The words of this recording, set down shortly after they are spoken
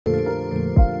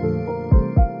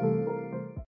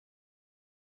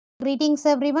Greetings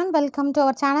everyone, welcome to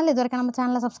our channel. இதுவரைக்கும் நம்ம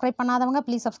சேனலை சப்ஸ்கிரைப் பண்ணாதவங்க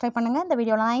ப்ளீஸ் சப்ஸ்கிரைப் பண்ணுங்கள். இந்த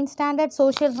வீடியோவில் 9th standard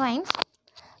social science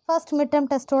first mid term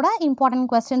டெஸ்ட்டோட important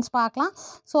questions பார்க்கலாம்.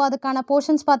 ஸோ அதுக்கான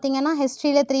போர்ஷன்ஸ் பார்த்தீங்கன்னா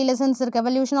ஹிஸ்ட்ரியில் 3 லெசன்ஸ் இருக்குது.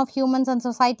 Evolution of humans and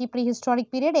society, pre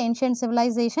historic period, ancient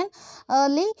civilisation,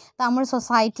 early Tamil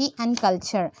society and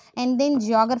culture. And then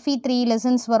geography 3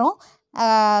 lessons வரும்,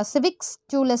 civics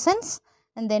 2 lessons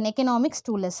and then economics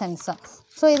 2 lessons.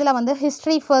 So இதில் வந்து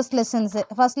history first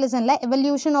lessonல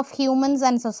evolution of humans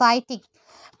and society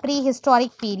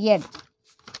prehistoric period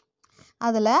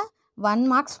அதில் 1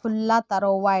 marks ஃபுல்லாக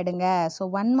தரோவாயிடுங்க. So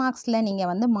 1 marksல நீங்கள்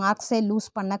வந்து மார்க்ஸே loose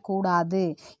பண்ணக்கூடாது,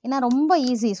 ஏன்னா ரொம்ப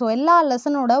ஈஸி. ஸோ எல்லா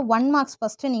லெசனோட 1 marks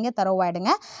ஃபஸ்ட்டு நீங்கள்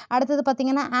தரோவாயிடுங்க. அடுத்தது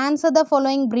பார்த்தீங்கன்னா answer the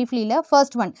following ப்ரீஃப்லியில்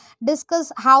first one, discuss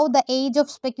how the age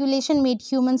of speculation mat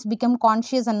humans become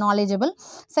conscious and knowledgeable.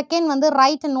 Second வந்து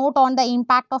right note on the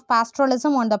impact of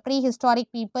பாஸ்ட்ரலிசம் on the pre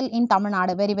historic people in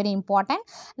Tamil Nadu, very very important.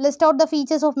 List out the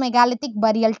features of megalithic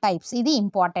பரியல் types, இது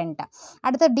important.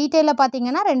 அடுத்த டீட்டெயிலில்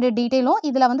பார்த்தீங்கன்னா 2 டீட்டெயிலும்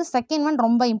இதில் வந்து second one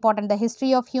ரொம்ப important. The history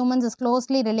of humans is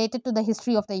closely related to the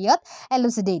history of the earth,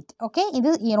 elucidate. Okay, இது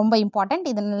ரொம்ப important.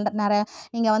 இது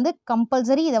நீங்கள் வந்து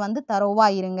கம்பல்சரி இதை வந்து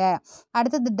தரோவாக இருங்க.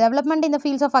 அடுத்தது development in the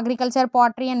fields of agriculture,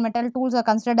 பாட்ரி and metal tools R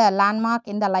considered a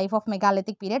landmark in the life of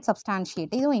megalithic period,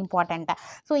 substantiate, இதுவும் இம்பார்ட்டன்ட்.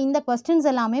 ஸோ இந்த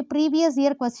கொஸ்டின்ஸ் எல்லாமே ப்ரீவியஸ்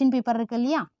இயர் கொஸ்டின் பேப்பர் இருக்கு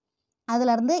இல்லையா,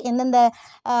 அதிலேருந்து எந்தெந்த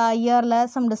இயரில்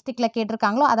சம் டிஸ்ட்ரிக்டில்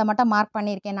கேட்டிருக்காங்களோ அதை மட்டும் மார்க்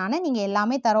பண்ணியிருக்கேன் நான். நீங்கள்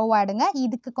எல்லாமே தரோவாயிடுங்க.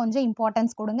 இதுக்கு கொஞ்சம்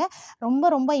இம்பார்ட்டன்ஸ் கொடுங்க. ரொம்ப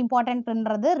ரொம்ப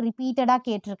இம்பார்ட்டன்ட்ன்றது ரிப்பீட்டடாக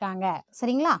கேட்டிருக்காங்க,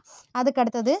 சரிங்களா? அதுக்கு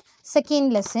அடுத்தது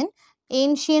second lesson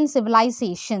ancient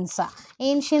civilisations.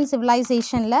 Ancient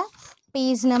சிவிலைசேஷனில்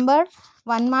page number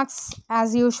 1 marks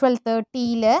as usual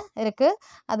 30ல் இருக்குது.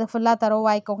 அது ஃபுல்லாக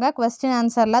தரோவாய்க்கோங்க. கொஸ்டின்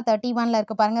ஆன்சரில் 31ல்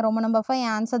இருக்குது பாருங்கள். ரொம்ப number 5,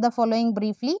 answer the following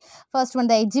briefly. First one,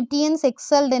 the எஜிப்டியன்ஸ்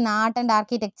எக்ஸல்ட் in art and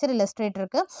architecture, illustrate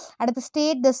இருக்குது. அடுத்து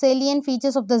state the salient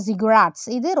features of the ஜிகுராட்ஸ்,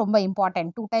 இது ரொம்ப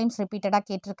இம்பார்ட்டன்ட், 2 times ரிப்பீட்டடாக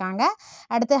கேட்டிருக்காங்க.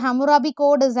 அடுத்து Hammurabi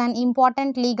code is an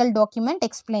important legal document,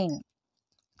 explain.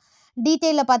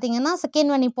 டீட்டெயிலில் பார்த்தீங்கன்னா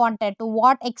second one important, to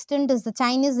what extend is the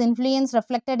Chinese influence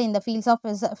reflected in the fields of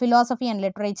philosophy and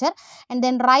literature. And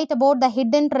then right about the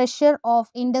hidden treasure of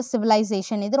Indies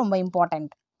civilisation, இது ரொம்ப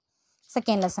important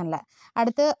second லெசனில்.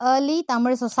 அடுத்து early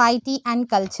Tamil society and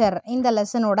culture, இந்த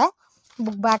லெசனோட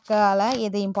book பேக்கில்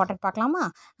எது important பார்க்கலாமா?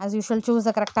 As usual choose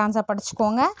the correct answer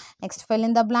படிச்சுக்கோங்க. Next fill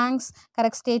in the blanks,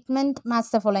 correct statement, match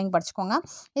the following படிச்சுக்கோங்க.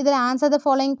 இதில் answer the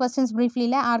following questions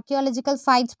ப்ரீஃப்லியில் archaeological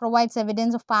sides provides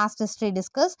evidence of past history,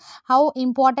 discuss how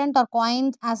important R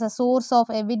coins as a source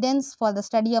of evidence for the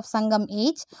study of சங்கம்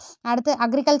age. அடுத்து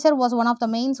agriculture was one of the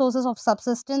main sources of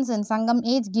subsistence இன் சங்கம்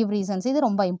age, give reasons, இது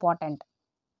ரொம்ப important.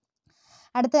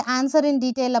 அடுத்து answer இன்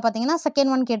டீட்டெயிலில் பார்த்தீங்கன்னா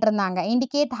second one கேட்டிருந்தாங்க,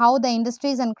 indicate how the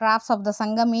industries and crafts of the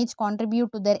சங்கம் age contribute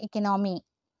to their economy.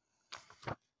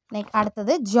 Next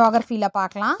அடுத்தது ஜியாகிரஃபியில்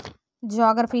பார்க்கலாம்.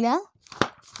 ஜியாகிரஃபியில்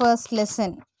first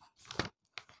lesson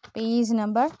page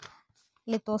number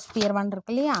lithosphere 1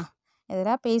 இருக்கு இல்லையா,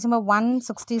 இதில் பேஜ் நம்பர்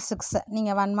 166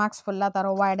 நீங்கள் 1 marks ஃபுல்லாக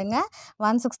தரோவாயிடுங்க.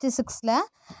 166ல்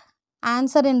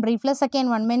answer in ப்ரீஃபில் second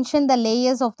one, mention the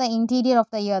layers of the interior of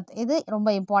the earth, இது ரொம்ப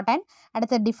இம்பார்ட்டன்ட்.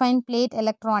 அடுத்து டிஃபைன் பிளேட்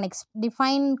எலக்ட்ரானிக்ஸ்,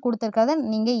 டிஃபைன் கொடுத்துருக்கிறத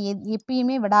நீங்கள்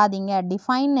எப்பயுமே விடாதீங்க,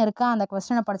 டிஃபைன் இருக்கா அந்த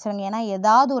கொஸ்டினை படிச்சிருங்க, ஏன்னா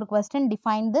ஏதாவது ஒரு கொஸ்டின்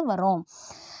டிஃபைன்டு வரும்.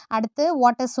 அடுத்து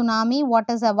what is tsunami,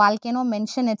 what is a volcano,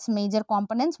 mention it's major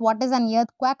components, what is an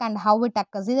earth quack and how it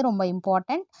occurs, இது ரொம்ப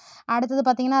இம்பார்ட்டன்ட். அடுத்தது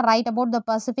பார்த்தீங்கன்னா right about the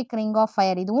Pacific ring of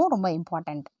fire, இதுவும் ரொம்ப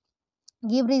இம்பார்ட்டன்ட்.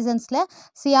 கிவ் ரீசன்ஸில்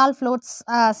சியால் ஃப்ளோட்ஸ்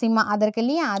சிம்மா அது இருக்கு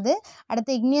இல்லையா அது.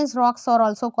 அடுத்து igneous rocks are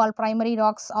also call primary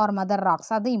rocks R mother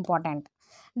rocks, அது இம்பார்ட்டன்ட்.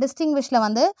 டிஸ்டிங்விஷில்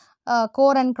வந்து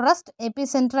core and crust,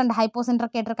 epicentre and ஹைப்போசென்டர்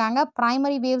கேட்டிருக்காங்க.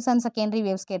 Primary waves and secondary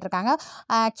waves கேட்டிருக்காங்க.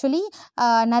 ஆக்சுவலி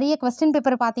நிறைய கொஸ்டின்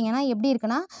பேப்பர் பார்த்தீங்கன்னா எப்படி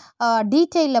இருக்குன்னா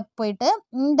டீட்டெயிலில் போயிட்டு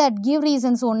இந்த கிவ்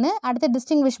ரீசன்ஸ் ஒன்று, அடுத்து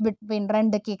டிஸ்டிங்விஷ் பிட்வீன்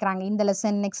 2 கேட்குறாங்க, இந்த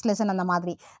லெசன் நெக்ஸ்ட் லெசன் அந்த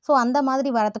மாதிரி. ஸோ அந்த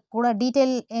மாதிரி வரதுக்கு கூட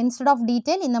டீட்டெயில் இன்ஸ்டெட் ஆஃப்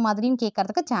டீட்டெயில் இந்த மாதிரியும்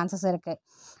கேட்கறதுக்கு சான்சஸ் இருக்குது.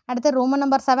 அடுத்து ரோமன்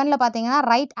நம்பர் 7ல் பார்த்தீங்கன்னா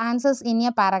ரைட் ஆன்சர்ஸ் இன்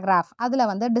எ பேராகிராஃப், அதில்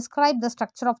வந்து describe the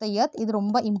structure of the earth, இது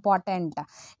ரொம்ப இம்பார்ட்டன்ட்.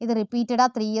 இது ரிப்பீட்டடாக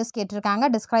 3 years கேட்டிருக்காங்க.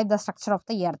 Describe the structure of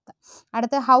the earth.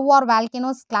 அடுத்து how are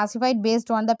volcanoes classified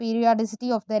based on the periodicity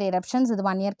of their eruptions, இது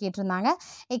 1 year கேட்டிருந்தாங்க.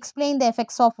 Explain the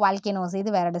effects of volcanoes,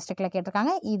 இது வேறு டிஸ்ட்ரிக்டில்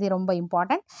கேட்டிருக்காங்க. இது ரொம்ப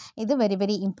இம்பார்ட்டன்ட், இது வெரி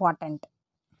வெரி இம்பார்ட்டன்ட்.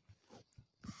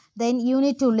 தென்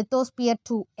யூனிட் 2 லித்தோஸ்பியர்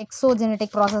 2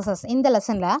 எக்ஸோஜெனட்டிக் ப்ராசஸஸ், இந்த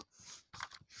லெசனில்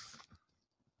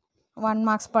 1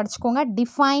 marks படிச்சுக்கோங்க.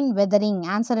 டிஃபைன் வெதரிங்,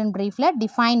 ஆன்சர் இன் ப்ரீஃபில்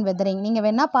டிஃபைன் வெதரிங், நீங்கள்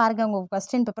வேணால் பாருங்கள் உங்கள்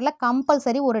கொஸ்டின் பேப்பரில்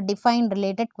கம்பல்சரி ஒரு டிஃபைன்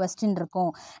ரிலேட்டட் கொஸ்டின்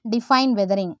இருக்கும், டிஃபைன்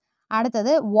வெதரிங்.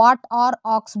 அடுத்தது what are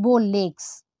Expo lakhs,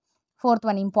 4th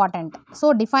one important. So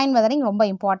define weathering ரொம்ப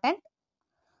important.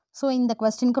 ஸோ இந்த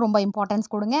கொஸ்டினுக்கு ரொம்ப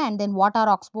இம்பார்ட்டன்ஸ் கொடுங்க. And then what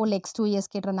are Expo lakhs 2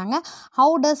 years கேட்டிருந்தாங்க.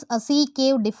 How does a sea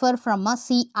cave differ from a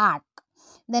sea arc?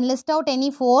 Then list out any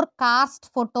 4 karst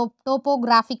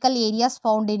topographical areas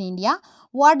found in India.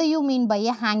 What do you mean by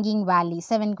a hanging valley?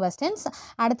 7 questions.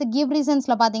 அடுத்து give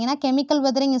reasonsல பார்த்தீங்கன்னா chemical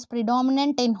weathering is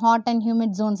predominant in hot and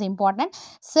humid zones important.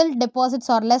 Silt deposits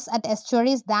are less at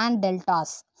estuaries than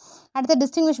deltas. அடுத்து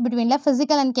distinguish between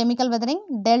physical and chemical weathering,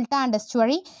 delta and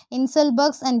estuary,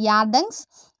 inselbergs and yardungs,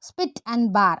 spit and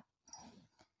bar.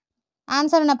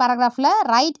 Answer in a paragraph la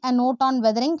write a note on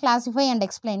weathering, classify and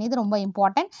explain. இது ரொம்ப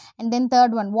important. And then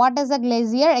third one, what is a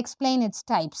glacier? Explain its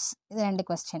types. இது ரெண்டு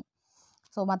question.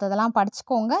 So மற்றதெல்லாம்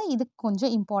படிச்சுக்கோங்க. இதுக்கு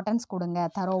கொஞ்சம் importance கொடுங்க,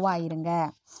 தரோவாக இருங்க.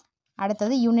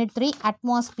 அடுத்தது யூனிட் 3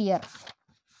 அட்மாஸ்பியர்.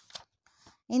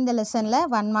 இந்த லெசனில்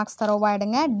 1 marks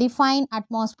தரோவாயிடுங்க. Define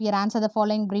atmosphere. Answer the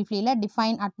following briefly.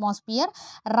 Define atmosphere.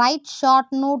 Right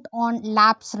short note on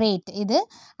lapse rate. இது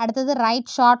அடுத்தது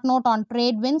right short note on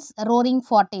trade wins roaring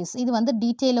 40s. இது வந்து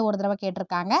டீட்டெயிலில் ஒரு தடவை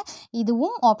கேட்டிருக்காங்க.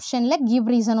 இதுவும் ஆப்ஷனில் கிவ்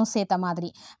ரீசனும் சேர்த்த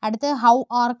மாதிரி. அடுத்து ஹவு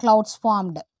ஆர் கிளவுட்ஸ்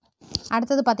ஃபார்ம்டு.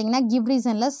 அடுத்தது பார்த்தீங்கன்னா give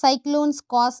ரீசனில் cyclones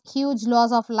cos huge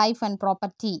loss of life and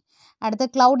property. அடுத்து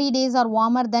cloudy days are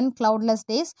warmer than cloudless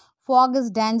days. Fog is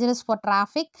dangerous for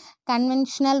traffic.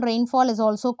 Conventional rainfall is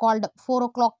also called 4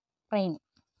 o'clock rain.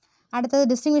 அடுத்தது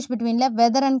distinguish between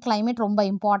weather and climate ரொம்ப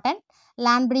important.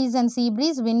 Land breeze and sea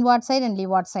breeze, windward side and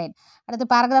leeward side. அடுத்து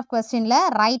paragraph questionல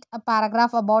write a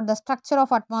paragraph about the structure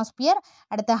of atmosphere.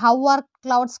 அடுத்து how are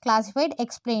clouds classified?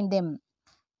 Explain them.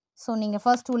 So நீங்கள்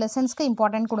first 2 லெசன்ஸ்க்கு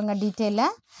important கொடுங்க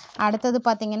டீட்டெயிலில். அடுத்தது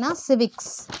பார்த்தீங்கன்னா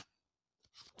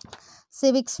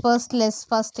civics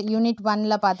first unit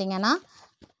 1ல் பார்த்தீங்கன்னா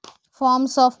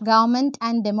forms of government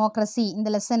and democracy. இந்த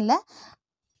லெசனில்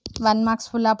 1 மார்க்ஸ்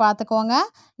ஃபுல்லாக பார்த்துக்கோங்க.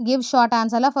 Give short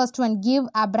ஆன்சரில் first one give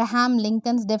Abraham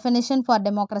Lincoln's definition for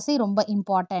democracy, ரொம்ப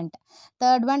important.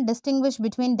 Third one distinguish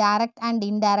between direct and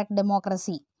indirect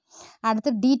democracy. அடுத்து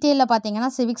டீட்டெயிலில் பார்த்தீங்கன்னா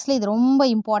சிவிக்ஸில் இது ரொம்ப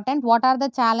important. What are the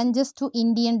challenges to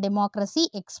Indian democracy?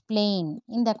 Explain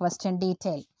இந்த கொஸ்டின்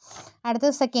டீட்டெயில். அடுத்து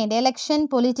second election,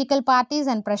 political parties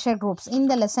and pressure groups.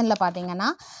 இந்த லெசனில் பார்த்தீங்கன்னா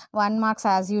 1 marks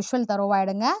as usual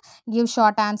தரோவாயிடுங்க. Give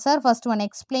short answer. First one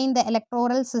explain the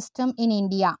electoral system in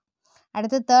India.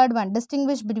 அடுத்து third one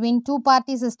distinguish between 2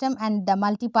 party system and the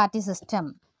multi party system.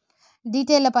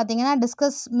 டீட்டெயிலில் பார்த்தீங்கன்னா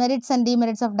discuss merits and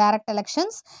demerits of direct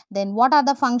elections. Then what are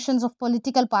the functions of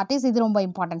political parties? இது ரொம்ப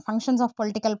important. Functions of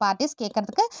political parties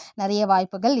கேட்கறதுக்கு நிறைய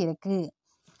வாய்ப்புகள் இருக்குது.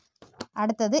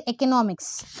 அடுத்தது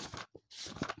economics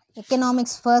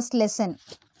first lesson.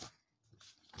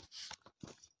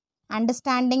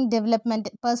 Understanding development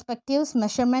perspectives,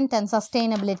 measurement and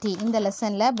sustainability. இந்த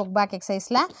லெசனில் புக் பேக்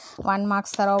எக்ஸசைஸில் 1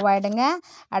 மார்க்ஸ் தரோவாயிடுங்க.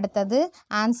 அடுத்தது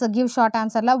answer give short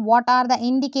ஆன்சரில் what are the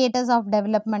indicators of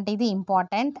development, இது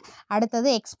இம்பார்ட்டண்ட். அடுத்தது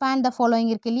எக்ஸ்பேண்ட் த ஃபாலோயிங்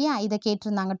இருக்கு இல்லையா, இதை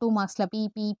கேட்டிருந்தாங்க 2 மார்க்ஸில்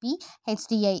PPP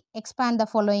HDI. Expand the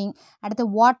following. அடுத்து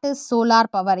வாட் இஸ்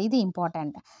சோலார் பவர், இது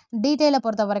இம்பார்ட்டண்ட். டீட்டெயிலை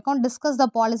பொறுத்த வரைக்கும் discuss the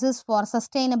policies for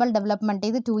sustainable development,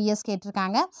 இது 2 இயர்ஸ்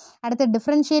கேட்டிருக்காங்க. அடுத்து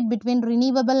டிஃப்ரென்ஷியேட் பிட்வீன்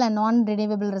ரினியூவபிள் அண்ட் நான்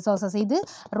ரினியூவபிள் ரிசோர்ஸ், இது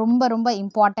ரொம்ப ரொம்ப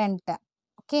இம்பார்ட்டண்ட்.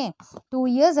 ஓகே, 2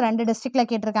 இயர்ஸ் 2 டிஸ்ட்ரிக்டில்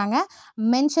கேட்டிருக்காங்க.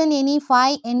 Mention any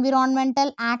 5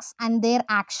 environmental acts and there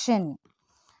action.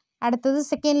 அடுத்தது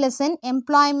second lesson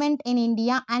employment in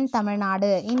India and Tamil Nadu.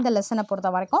 இந்த லெசனை பொறுத்த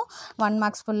வரைக்கும் 1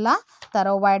 மார்க்ஸ் ஃபுல்லாக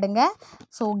தரோவாயிடுங்க.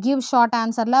 So give short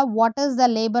ஆன்சரில் what is the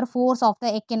labour force of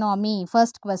the economy,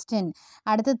 first question.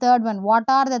 அடுத்து third one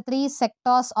what are the 3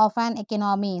 sectors of an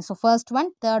economy. So first one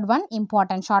third one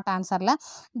important short ஆன்சரில்.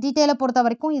 டீட்டெயிலை பொறுத்த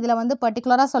வரைக்கும் இதில் வந்து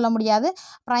பர்டிகுலராக சொல்ல முடியாது.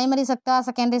 Primary sector,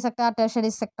 secondary sector,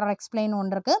 tertiary sector explain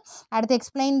ஒன்று இருக்குது. அடுத்து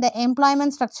explain the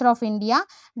employment structure of India,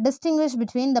 distinguish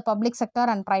between the public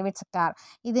sector and private sector.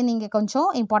 இது நீங்கள் கொஞ்சம்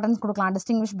இம்பார்ட்டன்ஸ் கொடுக்கலாம்.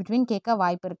 டிஸ்டிங்விஷ் பிட்வீன் கேட்க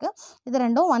வாய்ப்பு இருக்குது. இது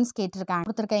ரெண்டும் ஒன்ஸ் கேட்டிருக்காங்க.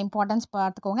 கொடுத்துருக்க இம்பார்ட்டன்ஸ்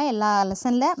பார்த்துக்கோங்க. எல்லா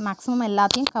லெசனில் மேக்ஸிமம்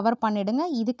எல்லாத்தையும் கவர் பண்ணிவிடுங்க.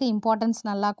 இதுக்கு இம்பார்ட்டன்ஸ்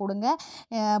நல்லா கொடுங்க.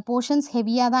 போர்ஷன்ஸ்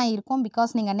ஹெவியாக தான் இருக்கும்.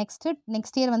 பிகாஸ் நீங்கள்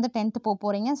நெக்ஸ்ட் இயர் வந்து 10th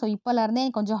போகிறீங்க. ஸோ இப்போலேருந்தே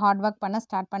கொஞ்சம் ஹார்ட் ஒர்க் பண்ண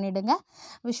ஸ்டார்ட் பண்ணிவிடுங்க.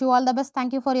 Wish you all the best.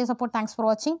 Thank you for your support. Thanks for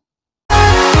வாட்சிங்.